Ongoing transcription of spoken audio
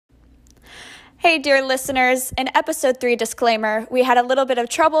Hey, dear listeners, in episode 3 disclaimer, we had a little bit of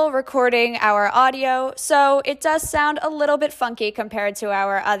trouble recording our audio, so it does sound a little bit funky compared to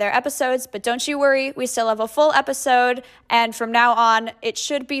our other episodes, but don't you worry, we still have a full episode, and from now on, it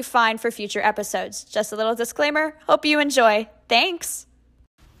should be fine for future episodes. Just a little disclaimer, hope you enjoy. Thanks!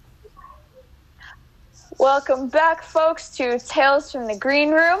 Welcome back, folks, to Tales from the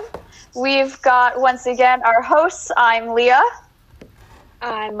Green Room. We've got, once again, our hosts. I'm Leah.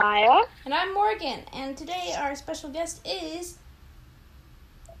 I'm Maya. And I'm Morgan. And today our special guest is...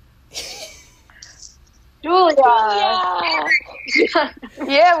 Julia!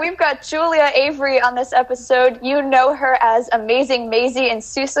 Yeah, we've got Julia Avery on this episode. You know her as Amazing Maisie in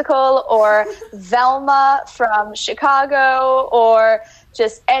Seussical, or Velma from Chicago, or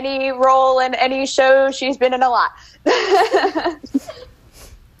just any role in any show. She's been in a lot.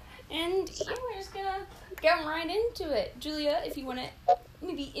 And yeah, we're just gonna get right into it. Julia, if you want to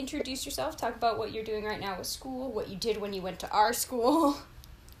maybe introduce yourself, talk about what you're doing right now with school, what you did when you went to our school.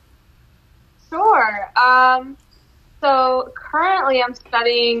 Sure. So currently I'm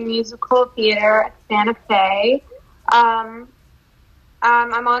studying musical theater at Santa Fe. I'm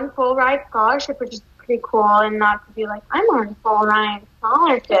on full ride scholarship, which is pretty cool, and not to be like, I'm on full ride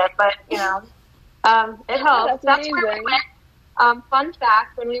scholarship, but you know, it helps. That's where we went. Fun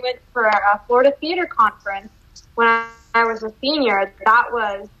fact, when we went for a Florida Theater Conference, when I was a senior, that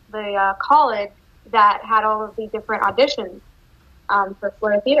was the college that had all of the different auditions for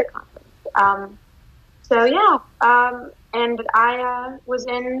Florida Theater Conference. And I was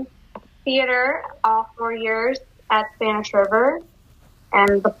in theater all 4 years at Spanish River,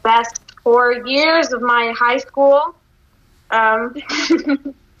 and the best 4 years of my high school. So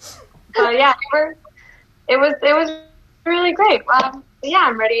yeah, it was really great.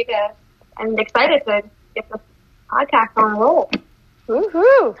 I'm ready and excited to get the podcast on a roll.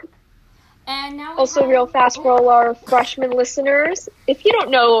 Woohoo! And now also, real fast for all our freshman listeners, if you don't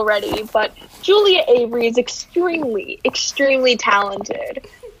know already, but Julia Avery is extremely talented.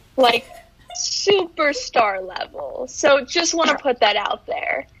 Like, superstar level. So just want to put that out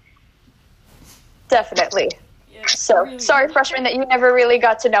there. Definitely. Yeah, So, really sorry, good. freshman, that you never really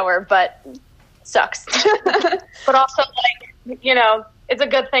got to know her, but sucks. But also, like, you know, it's a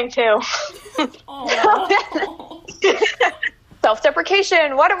good thing too. Aw.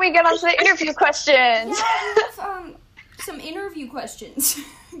 Self-deprecation. Why don't we get on to the interview questions? Yeah, we have some interview questions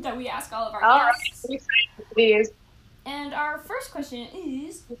that we ask all of our guests. Please. And our first question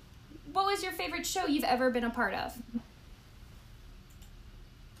is, what was your favorite show you've ever been a part of?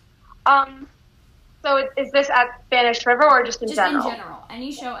 So is this at Spanish River or just in Just general? in general.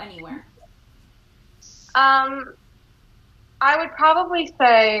 Any show, anywhere. I would probably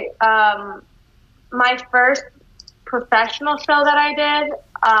say my first professional show that I did,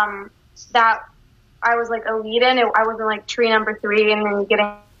 that I was like a lead in. I was in like tree number 3 and then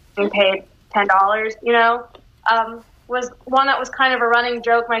getting paid $10, you know, was one that was kind of a running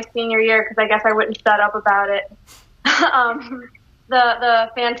joke my senior year because I guess I wouldn't shut up about it.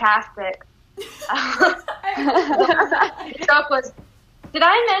 The Fantastic. The joke was, did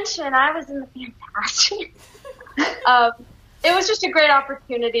I mention I was in the Fantastic? It was just a great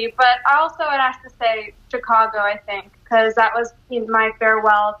opportunity, but also I'd have to say Chicago, I think, because that was my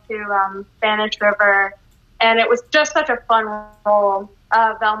farewell to Spanish River, and it was just such a fun role.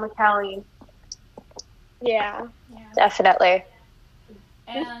 Velma Kelly. Yeah. Definitely.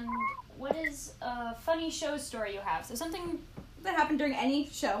 And what is a funny show story you have? So something that happened during any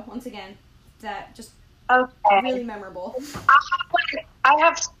show, once again, that just Okay. really memorable. I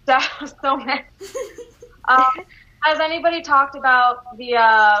have so many. Has anybody talked about the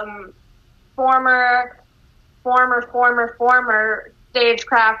former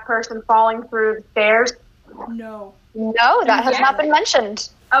stagecraft person falling through the stairs? No. No, that has not been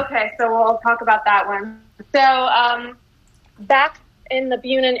mentioned. Okay, so we'll talk about that one. So, back in the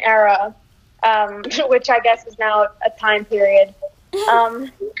Bunin era, which I guess is now a time period,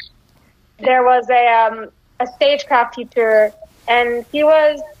 there was a stagecraft teacher, and he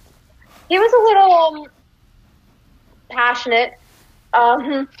was a little passionate,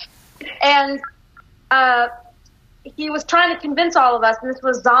 and he was trying to convince all of us, and this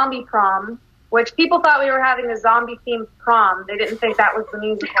was Zombie Prom, which people thought we were having a zombie-themed prom. They didn't think that was the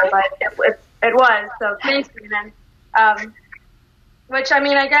musical, but it was, so thanks, Bunin. Which, I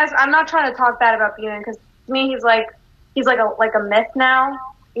mean, I guess, I'm not trying to talk bad about Bunin, because to me, he's like a myth now,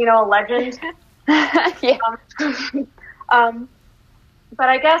 you know, a legend. Yeah. But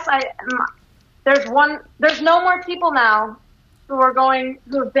I guess there's no more people now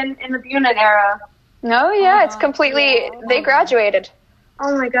who've been in the Bunin era. No, yeah, it's completely, they graduated.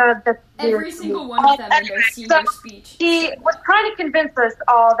 Oh my God, that's Every weird. single one of them in their senior speech. He was trying to convince us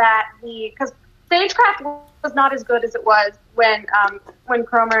all that because stagecraft was not as good as it was when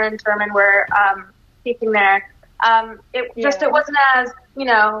Cromer and Sherman were teaching there. It wasn't as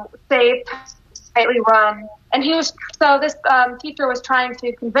safe, tightly run, and this teacher was trying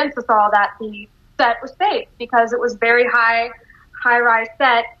to convince us all that the set was safe because it was very high-rise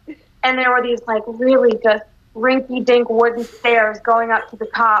set, and there were these like really just rinky-dink wooden stairs going up to the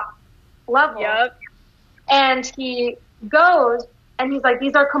top level. Yep. And he goes, and he's like,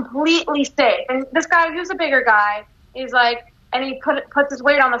 these are completely safe. And this guy, who's a bigger guy, he's like, and he puts his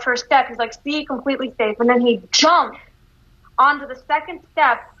weight on the first step. He's like, see, completely safe. And then he jumps onto the second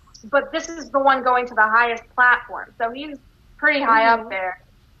step, but this is the one going to the highest platform. So he's pretty high up there.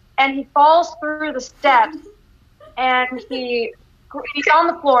 And he falls through the steps, and he's on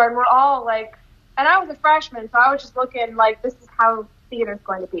the floor, and we're all like, and I was a freshman, so I was just looking like, this is how theater's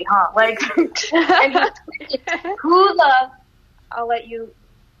going to be, huh? Like, and I'll let you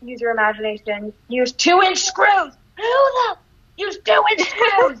use your imagination. Use 2-inch screws. Use 2-inch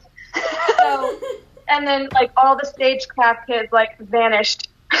screws. So, and then like all the stagecraft kids like vanished.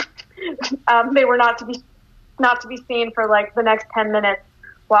 They were not to be seen for like the next 10 minutes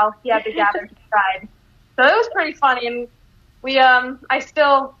while he had to gather his stride. So it was pretty funny, and we I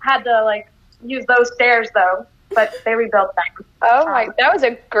still had to like use those stairs though, but they rebuilt them. Oh my, that was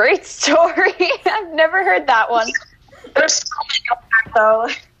a great story. I've never heard that one. There's so many of that though,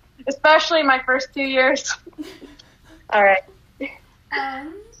 especially my first 2 years. All right.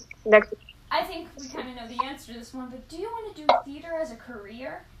 Next. I think we kind of know the answer to this one, but do you want to do theater as a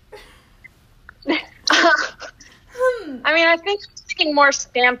career? I mean, I think I'm thinking more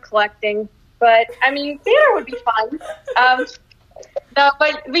stamp collecting, but I mean, theater would be fun. No,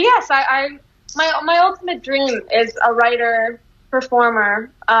 but yes, my ultimate dream is a writer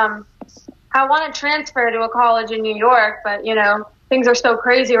performer. I want to transfer to a college in New York, but things are so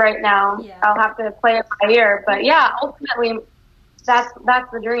crazy right now. Yeah. I'll have to play it by ear. But yeah, ultimately, that's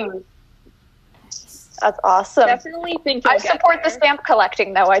the dream. That's awesome. Definitely think I you'll get support the there. stamp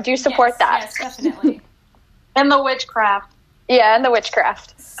collecting, though. I do support that. Yes, definitely. And the witchcraft. Yeah, and the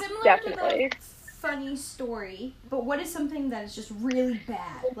witchcraft. Similar Definitely. to the funny story, but what is something that is just really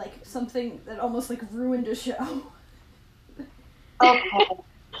bad? Like something that almost like ruined a show? Okay.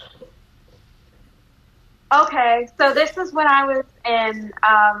 Okay, so this is when I was in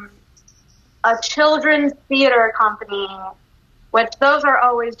a children's theater company, which those are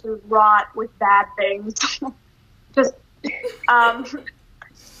always just wrought with bad things. Just, so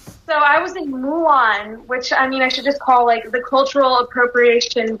I was in Mulan, which I mean I should just call like the cultural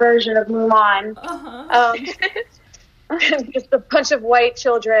appropriation version of Mulan. Just a bunch of white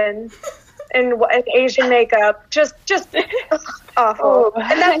children in Asian makeup, just awful.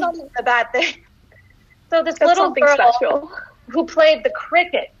 And that's not even a bad thing. So this little girl special. who played the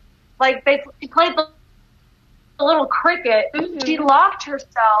cricket, like she played the little cricket. Mm-hmm. She locked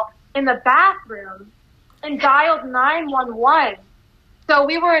herself in the bathroom and dialed 911. So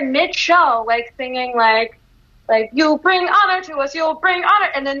we were in mid-show, like singing like you bring honor to us, you'll bring honor,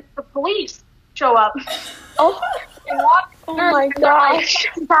 and then the police show up. Oh my gosh.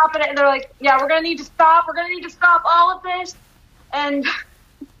 Stopping it, and they're like, yeah, we're gonna need to stop all of this, and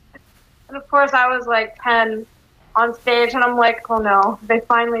of course I was like 10 on stage, and I'm like, oh no, they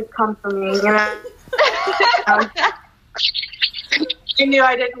finally come for me, I knew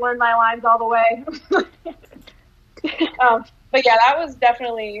I didn't learn my lines all the way. But yeah, that was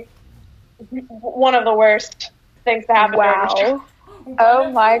definitely one of the worst things to happen. Wow.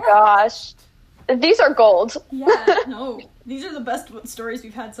 Oh my gosh. These are gold. Yeah, no. These are the best stories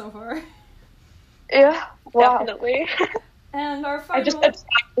we've had so far. Yeah. Wow. Definitely. And our I just final...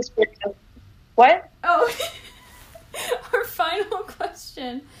 What? Oh. Our final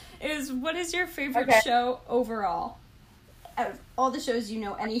question is, what is your favorite show overall? Out of all the shows you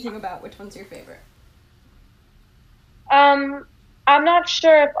know anything about, which one's your favorite? I'm not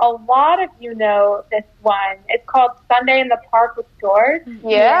sure if a lot of you know this one. It's called Sunday in the Park with George.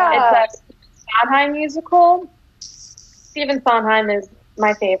 Yeah. It's a Sondheim musical. Stephen Sondheim is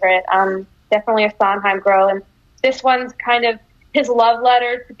my favorite. Definitely a Sondheim girl. And this one's kind of his love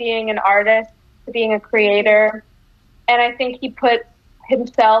letter to being an artist, to being a creator. And I think he put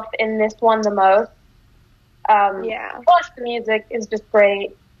himself in this one the most. Plus the music is just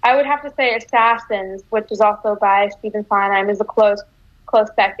great. I would have to say Assassins, which is also by Stephen Sondheim, is a close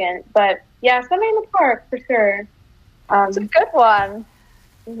second. But yeah, Sunday in the Park for sure. It's a good one.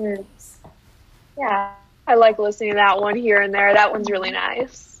 Mm-hmm. Yeah. I like listening to that one here and there. That one's really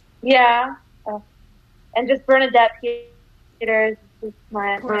nice. Yeah. And just Bernadette Peters,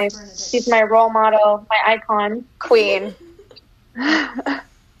 She's my role model, my icon. Queen. And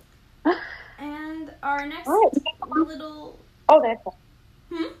our next little... Oh, that's it.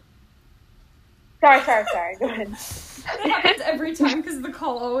 Hmm? Sorry. Go ahead. That happens every time because the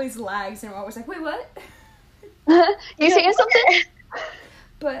call always lags and we're always like, wait, what? You saying something?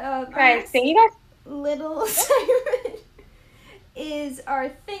 But Guys, thank you guys. little segment is our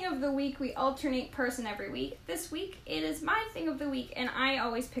thing of the week. We alternate person every week. This week it is my thing of the week, and I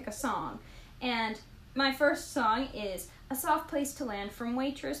always pick a song. And my first song is A Soft Place to Land from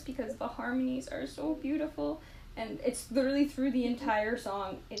Waitress because the harmonies are so beautiful, and it's literally through the entire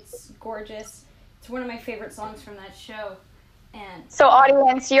song. It's gorgeous. It's one of my favorite songs from that show. And So,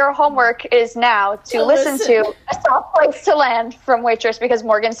 audience, your homework is now to listen to A Soft Place to Land from Waitress because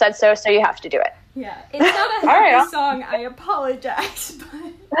Morgan said so you have to do it. yeah, it's not a happy song. I apologize, but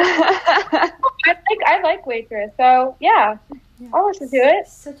I like Waitress, so yeah, I'll listen to it.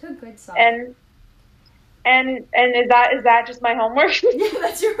 Such a good song. And is that just my homework? Yeah,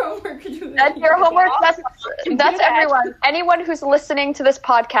 that's your homework. That's your homework. That's everyone. Anyone who's listening to this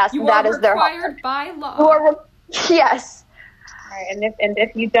podcast, You that are is their required homework. by law. You are yes. All right, and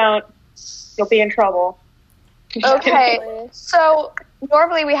if you don't, you'll be in trouble. Okay, so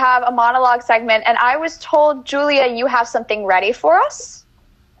normally we have a monologue segment, and I was told, Julia, you have something ready for us?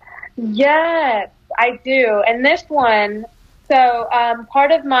 Yes, I do. And this one, so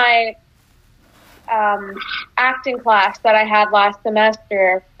part of my acting class that I had last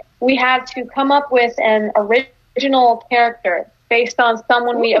semester, we had to come up with an original character based on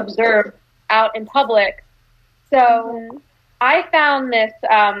someone we observed out in public. So I found this,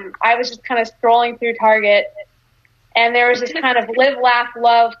 I was just kind of scrolling through Target, and there was this kind of live, laugh,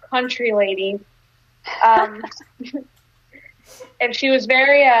 love country lady. And she was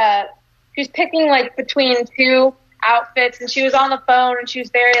very, she was picking like between two outfits, and she was on the phone, and she was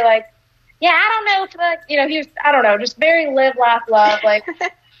very like, yeah, I don't know, just very live, laugh, love, like,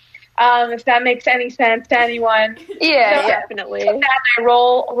 if that makes any sense to anyone. Yeah, So, definitely. And I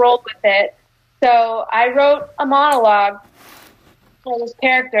rolled with it. So I wrote a monologue for this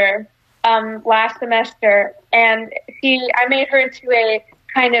character last semester, and I made her into a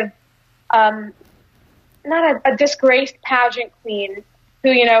kind of not a disgraced pageant queen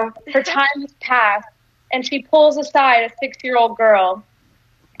who, her time has passed, and she pulls aside a 6-year-old girl,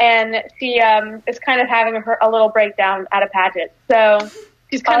 and she is kind of having a little breakdown at a pageant. So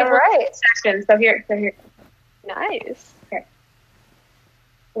she's kind of right. section. So here. Nice. Here.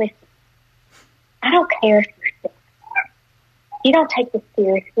 Listen, I don't care if you're sick. If you don't take this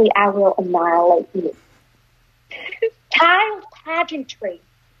seriously, I will annihilate you. Child pageantry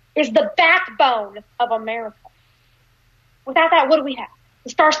is the backbone of America. Without that, what do we have?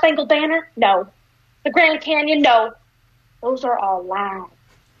 The Star-Spangled Banner? No. The Grand Canyon? No. Those are all lies.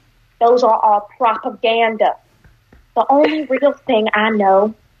 Those are all propaganda. The only real thing I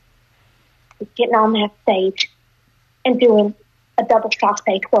know is getting on that stage and doing a double sauce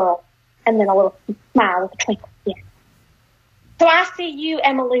twirl and then a little smile with a twinkle. Yeah. So I see you,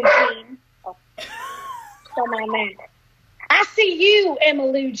 Emma Lou Jean. Oh, don't mind that. I see you, Emma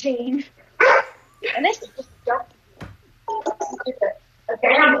Lou Jean. And this is just a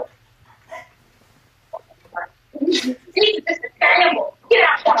gamble. This is a gamble. Get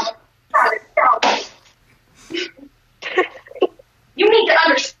out. You need to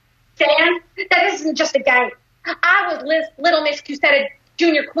understand that this isn't just a game. I was Little Miss Cusetta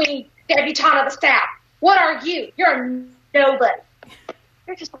Junior Queen Debutante of the South. What are you? You're a nobody.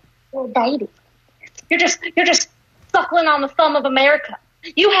 You're just a little baby. You're just suckling on the thumb of America.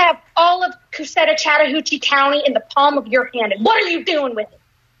 You have all of Cusetta Chattahoochee County in the palm of your hand, and what are you doing with it?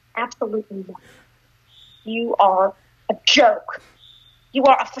 Absolutely nothing. You are a joke. You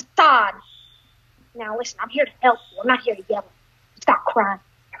are a facade. Now listen, I'm here to help you. I'm not here to yell. Stop crying.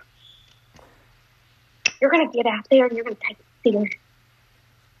 You're gonna get out there and you're gonna take it serious.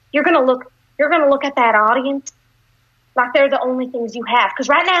 You're gonna look at that audience like they're the only things you have. Because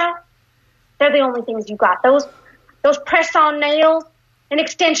right now, they're the only things you got. Those press-on nails and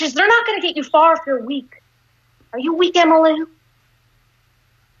extensions, they're not gonna get you far if you're weak. Are you weak, Emma Lou?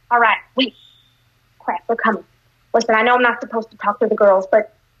 All right, weak. Crap, they're coming. Listen, I know I'm not supposed to talk to the girls,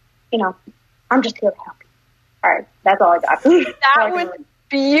 but, I'm just here to help you. All right, that's all I got. That was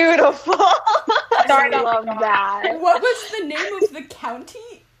beautiful. Sorry, I love that. What was the name of the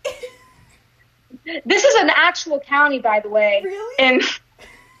county? This is an actual county, by the way. Really?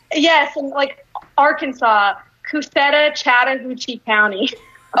 Yes, in Arkansas, Cusetta Chattahoochee County.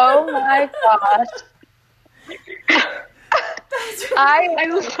 Oh my gosh. I I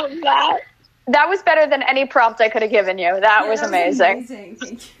love that. That was better than any prompt I could have given you. That was amazing. Thank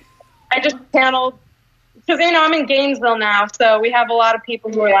you. I just channeled, because, I'm in Gainesville now, so we have a lot of people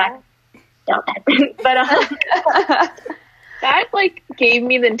who are like, don't. But, That, gave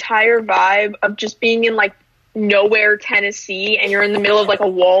me the entire vibe of just being in, nowhere, Tennessee, and you're in the middle of, a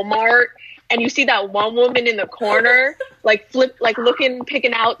Walmart, and you see that one woman in the corner,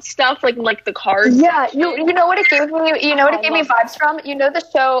 picking out stuff, the cards. Yeah, you know what it gave me? You know what it gave me vibes from? You know the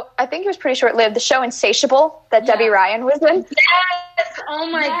show, I think it was pretty short-lived, the show Insatiable that Debbie Ryan was in? Yes! Oh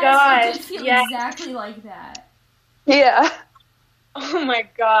my It gosh. did feel Yes. exactly like that. Yeah. Oh my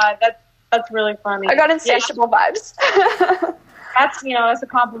god. That's really funny. I got Insatiable vibes. That's, that's a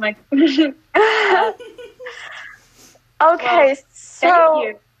compliment. Okay, so Thank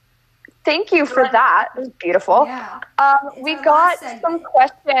you. thank you for that. It was beautiful. Yeah. We our got last segment. some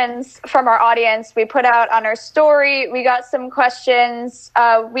questions from our audience. We put out on our story. We got some questions.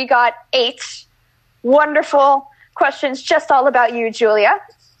 We got 8 wonderful questions just all about you, Julia.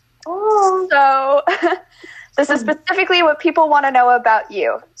 Oh. So this is specifically what people want to know about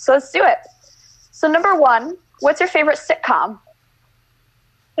you. So let's do it. So number 1, what's your favorite sitcom?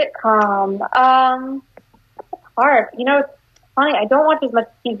 Sitcom. It's hard. It's funny. I don't watch as much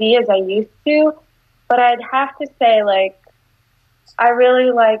TV as I used to, but I'd have to say, I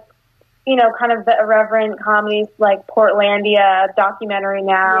really like, kind of the irreverent comedies like Portlandia, Documentary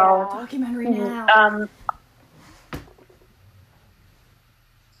Now. Documentary now.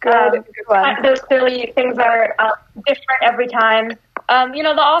 Good one. There's clearly things that are different every time.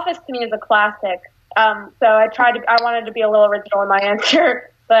 The Office to me is a classic. So I wanted to be a little original in my answer,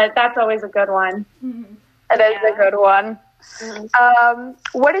 but that's always a good one. It is a good one.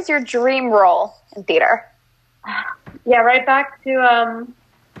 What is your dream role in theater? Yeah, right back to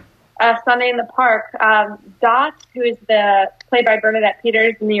Sunday in the Park. Dot, who is played by Bernadette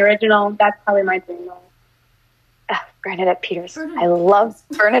Peters in the original, that's probably my dream role. Bernadette Peters. I love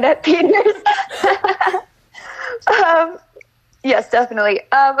Bernadette Peters. Yes, definitely.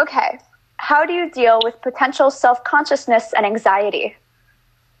 Okay. How do you deal with potential self-consciousness and anxiety?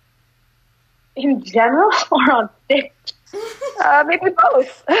 In general or on stage? Maybe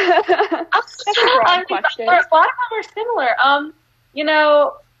both. That's a broad question. A lot of them are similar.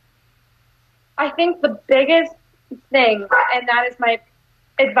 I think the biggest thing, and that is my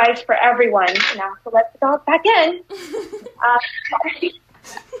advice for everyone, now so let's go back in.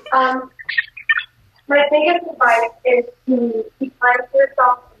 My biggest advice is to be kind to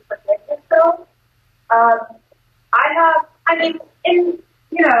yourself and forgive yourself. I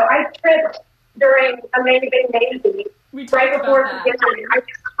tripped during Amazing Maisie. We talked Right before about that. beginning, I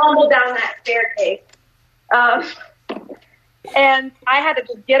just tumbled down that staircase. And I had to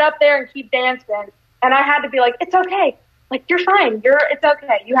just get up there and keep dancing. And I had to be like, it's okay. You're fine. It's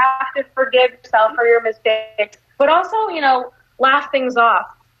okay. You have to forgive yourself for your mistakes. But also, laugh things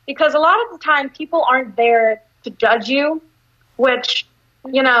off. Because a lot of the time, people aren't there to judge you, which,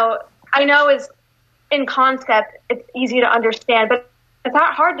 I know is, in concept, it's easy to understand. But it's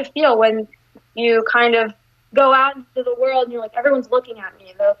not hard to feel when you kind of go out into the world and you're like, everyone's looking at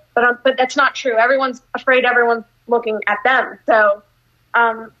me. But that's not true. Everyone's afraid everyone's looking at them. So,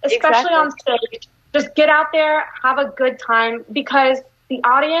 especially on stage, just get out there, have a good time, because the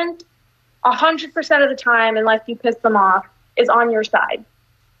audience, 100% of the time, unless you piss them off, is on your side.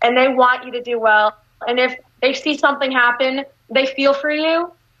 And they want you to do well. And if they see something happen, they feel for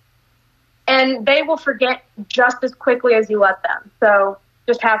you, and they will forget just as quickly as you let them. So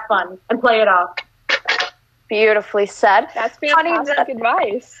just have fun and play it off. Beautifully said. That's fantastic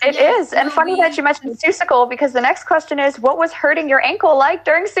advice. It is. And funny that you mentioned Seussical, because the next question is, what was hurting your ankle like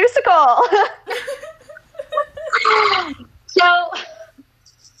during Seussical? So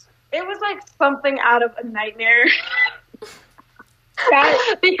it was like something out of a nightmare.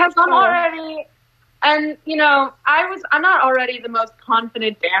 Because I'm already, and I'm not already the most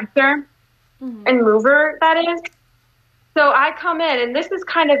confident dancer and mover, that is. So I come in, and this is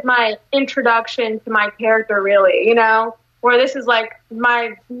kind of my introduction to my character, really, where this is like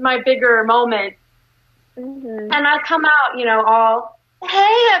my bigger moment. And I come out, all,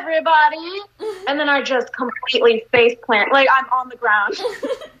 hey, everybody. And then I just completely face plant, like I'm on the ground.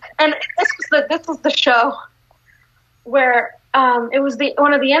 And this was the show where it was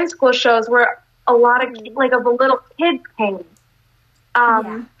one of the end school shows where a lot of of the little kids came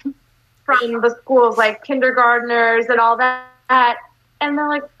from the schools, like kindergartners and all that. And they're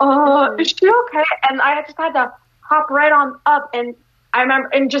like, "Oh, is she okay?" And I just had to hop right on up, and I remember,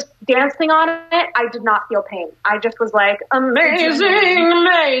 and just dancing on it, I did not feel pain. I just was like, amazing,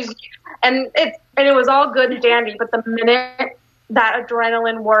 amazing. And it was all good and dandy, but the minute that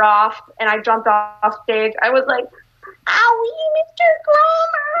adrenaline wore off and I jumped off stage, I was like, "Owie, Mr.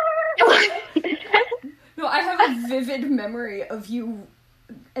 Cromer!" No, I have a vivid memory of you,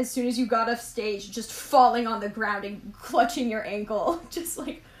 as soon as you got off stage, just falling on the ground and clutching your ankle. Just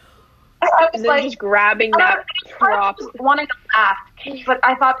like... I was And then like, just grabbing that prop. wanting to laugh, but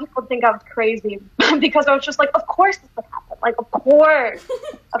I thought people would think I was crazy because I was just like, of course this would happen. Like, of course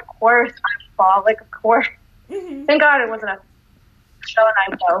I would fall. Like, of course. Thank God it wasn't a show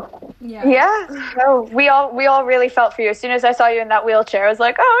night though. Yeah. Yeah. No, we all really felt for you. As soon as I saw you in that wheelchair, I was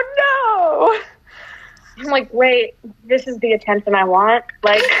like, oh I'm like, wait, this is the attention I want.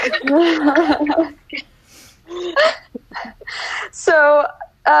 Like, no. So,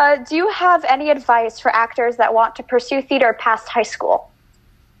 do you have any advice for actors that want to pursue theater past high school?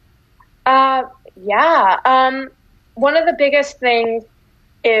 yeah. One of the biggest things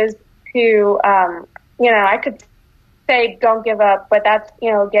is to, I could say don't give up, but that's,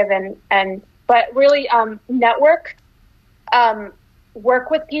 given. But really, network,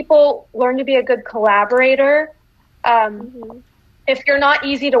 work with people, learn to be a good collaborator. If you're not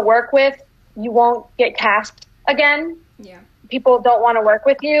easy to work with, you won't get cast again. Yeah. People don't want to work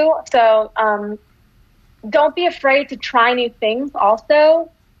with you. So don't be afraid to try new things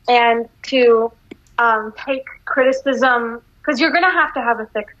also, and to take criticism, because you're going to have a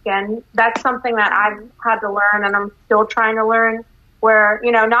thick skin. That's something that I've had to learn, and I'm still trying to learn, where,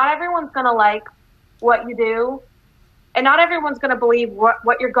 not everyone's going to like what you do, and not everyone's going to believe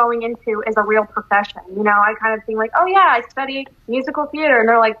what you're going into is a real profession. I kind of think like, oh yeah, I study musical theater. And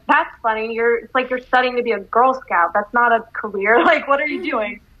they're like, that's funny. It's like you're studying to be a Girl Scout. That's not a career. Like, what are you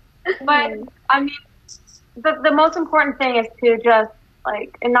doing? But I mean, the most important thing is to just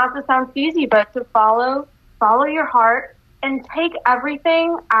and not to sound cheesy, but to follow your heart and take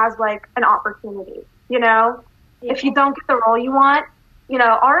everything as like an opportunity. If you don't get the role you want,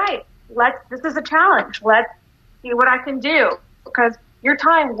 all right, this is a challenge. Let's see what I can do, because your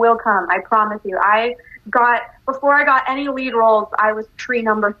time will come. I promise you. Before I got any lead roles, I was tree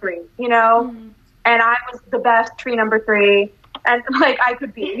number 3, and I was the best tree number 3, and I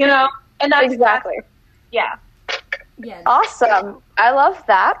could be, and that's Exactly. Yeah. Yeah. Awesome. I love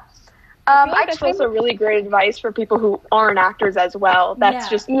that. I feel like that's also really great advice for people who aren't actors as well. That's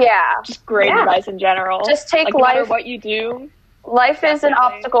just great advice in general. Just take no matter life. what you do. Life is an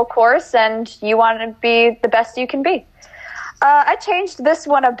obstacle course, and you want to be the best you can be. I changed this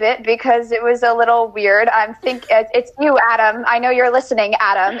one a bit because it was a little weird. It's you, Adam. I know you're listening,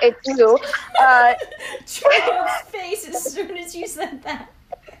 Adam. It's you. Charles' face as soon as you said that.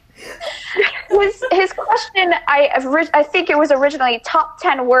 His question, I think it was originally top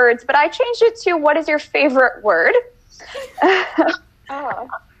 10 words, but I changed it to, what is your favorite word? Why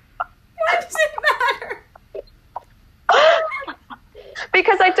does it matter?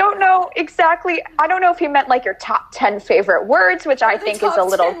 Because I don't know if he meant your top 10 favorite words, which I think is a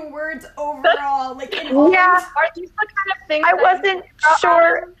little... 10 words overall, in all. Yeah. Are these the kind of things I wasn't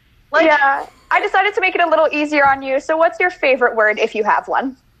sure. Yeah. I decided to make it a little easier on you. So what's your favorite word, if you have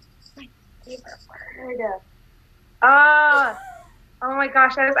one? Favorite word? Oh my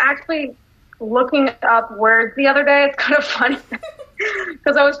gosh, I was actually looking up words the other day. It's kind of funny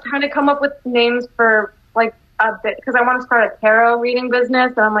because I was trying to come up with names for a bit, because I want to start a tarot reading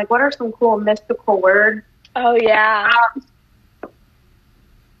business, and I'm like, what are some cool mystical words? Oh yeah.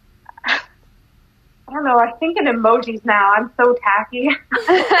 I don't know. I think in emojis now. I'm so tacky.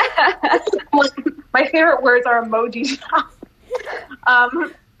 My favorite words are emojis now.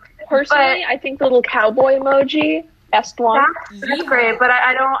 Personally, I think the little cowboy emoji, best one. That's great, but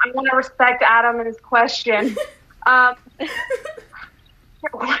I want to respect Adam and his question. I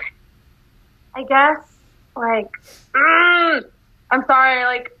guess, I'm sorry,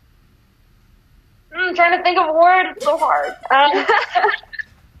 I'm trying to think of a word. It's so hard.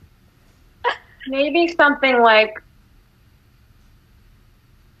 Maybe something like,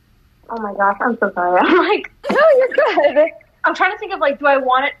 oh my gosh, I'm so sorry. I'm No, you're good. I'm trying to think of, do I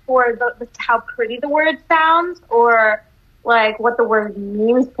want it for how pretty the word sounds, or, what the word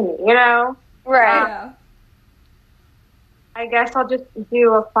means to me, Right. Yeah. I guess I'll just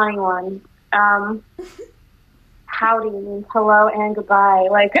do a funny one. Howdy means hello and goodbye,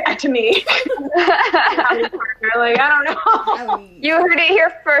 to me. Howdy, partner. I don't know. You heard it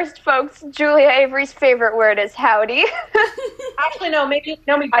here first, folks. Julia Avery's favorite word is howdy. Actually, no, maybe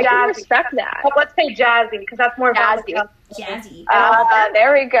jazzy. I can respect that. Oh, let's say jazzy, because that's more Jazzy. Jazzy.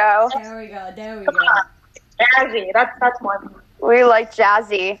 There we go. There we go. Jazzy. That's more. We like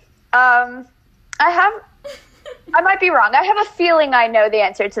jazzy. I might be wrong. I have a feeling I know the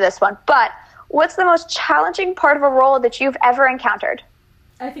answer to this one, but What's the most challenging part of a role that you've ever encountered?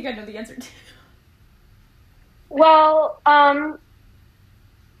 I think I know the answer to. Well, the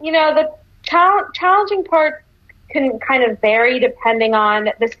challenging part can kind of vary depending on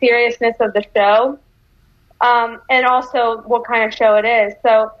the seriousness of the show, and also what kind of show it is.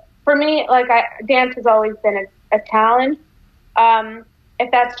 So for me, dance has always been a challenge,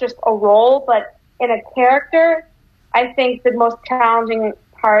 if that's just a role. But in a character, I think the most challenging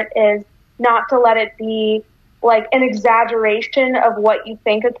part is not to let it be like an exaggeration of what you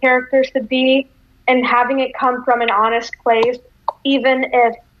think a character should be, and having it come from an honest place, even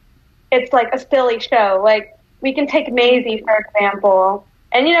if it's like a silly show. Like, we can take Maisie, for example,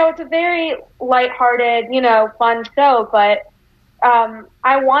 and, it's a very lighthearted, fun show, but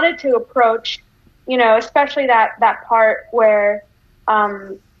I wanted to approach, especially that part where,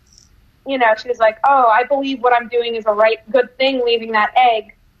 she was like, oh, I believe what I'm doing is a good thing, leaving that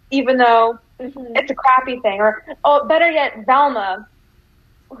egg, even though it's a crappy thing. Or, better yet, Velma,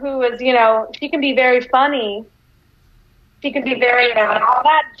 who is, she can be very funny. She can be very, all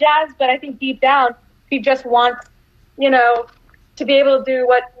that jazz, but I think deep down, she just wants, to be able to do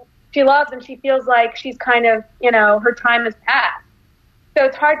what she loves, and she feels like she's kind of, her time has passed. So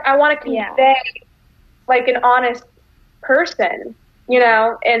it's hard. I want to convey, like, an honest person,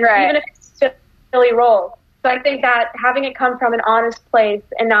 and right. Even if it's just a silly role. So I think that having it come from an honest place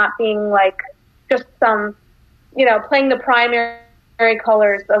and not being, like, just some, playing the primary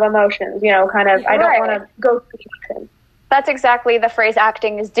colors of emotions, kind of, I don't want to go through emotions. That's exactly the phrase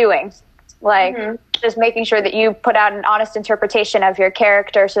acting is doing. Like, just making sure that you put out an honest interpretation of your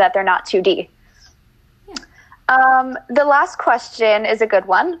character so that they're not 2D. Yeah. The last question is a good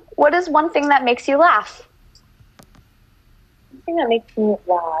one. What is one thing that makes you laugh? One thing that makes me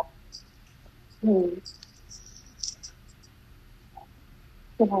laugh?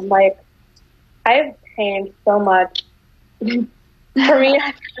 Like, I've changed so much. For me,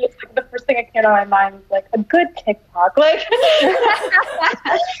 I think it's like the first thing that came to my mind was like a good TikTok. Like,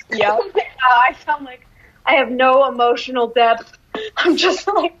 yeah, I sound like I have no emotional depth. I'm just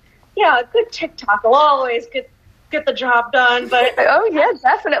like, a good TikTok will always get the job done. But oh yeah,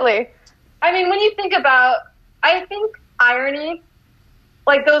 definitely. I mean, when you think about, I think irony,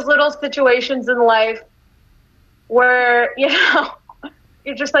 like those little situations in life where you're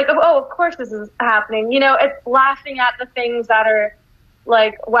just like, oh, of course this is happening. It's laughing at the things that are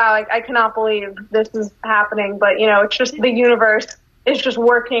like, wow, I cannot believe this is happening. But, it's just the universe is just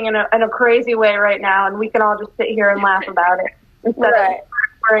working in a crazy way right now. And we can all just sit here and laugh about it instead of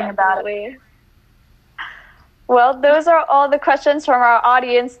worrying about it. Well, those are all the questions from our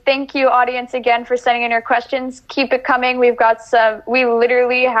audience. Thank you, audience, again for sending in your questions. Keep it coming. We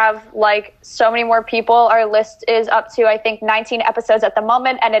literally have like so many more people. Our list is up to, I think, 19 episodes at the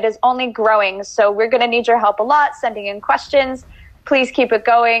moment, and it is only growing. So we're going to need your help a lot, sending in questions. Please keep it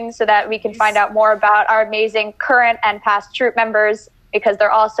going so that we can find out more about our amazing current and past troupe members, because they're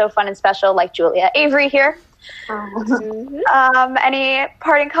all so fun and special, like Julia Avery here. Any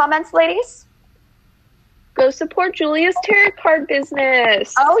parting comments, ladies? Go support Julia's tarot card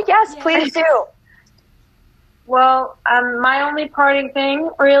business. Oh, yes, please do. Well, my only parting thing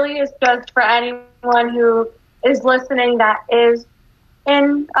really is just for anyone who is listening that is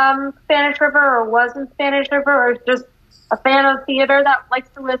in Spanish River or was in Spanish River or is just a fan of theater that likes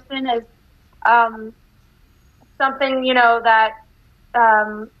to listen, is something, that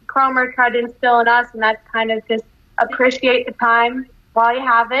Cromer tried to instill in us, and that's kind of just appreciate the time while you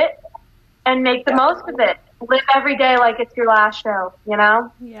have it and make the most of it. Live every day like it's your last show, Yeah.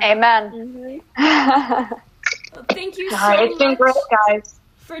 Amen. Well, thank you so much. It's been great, guys.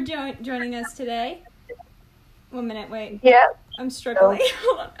 For joining us today. 1 minute, wait. Yeah. I'm struggling.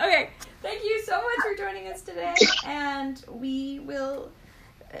 Hold on. Okay. Thank you so much for joining us today, and we will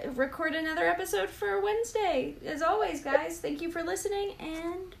record another episode for Wednesday. As always, guys, thank you for listening,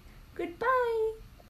 and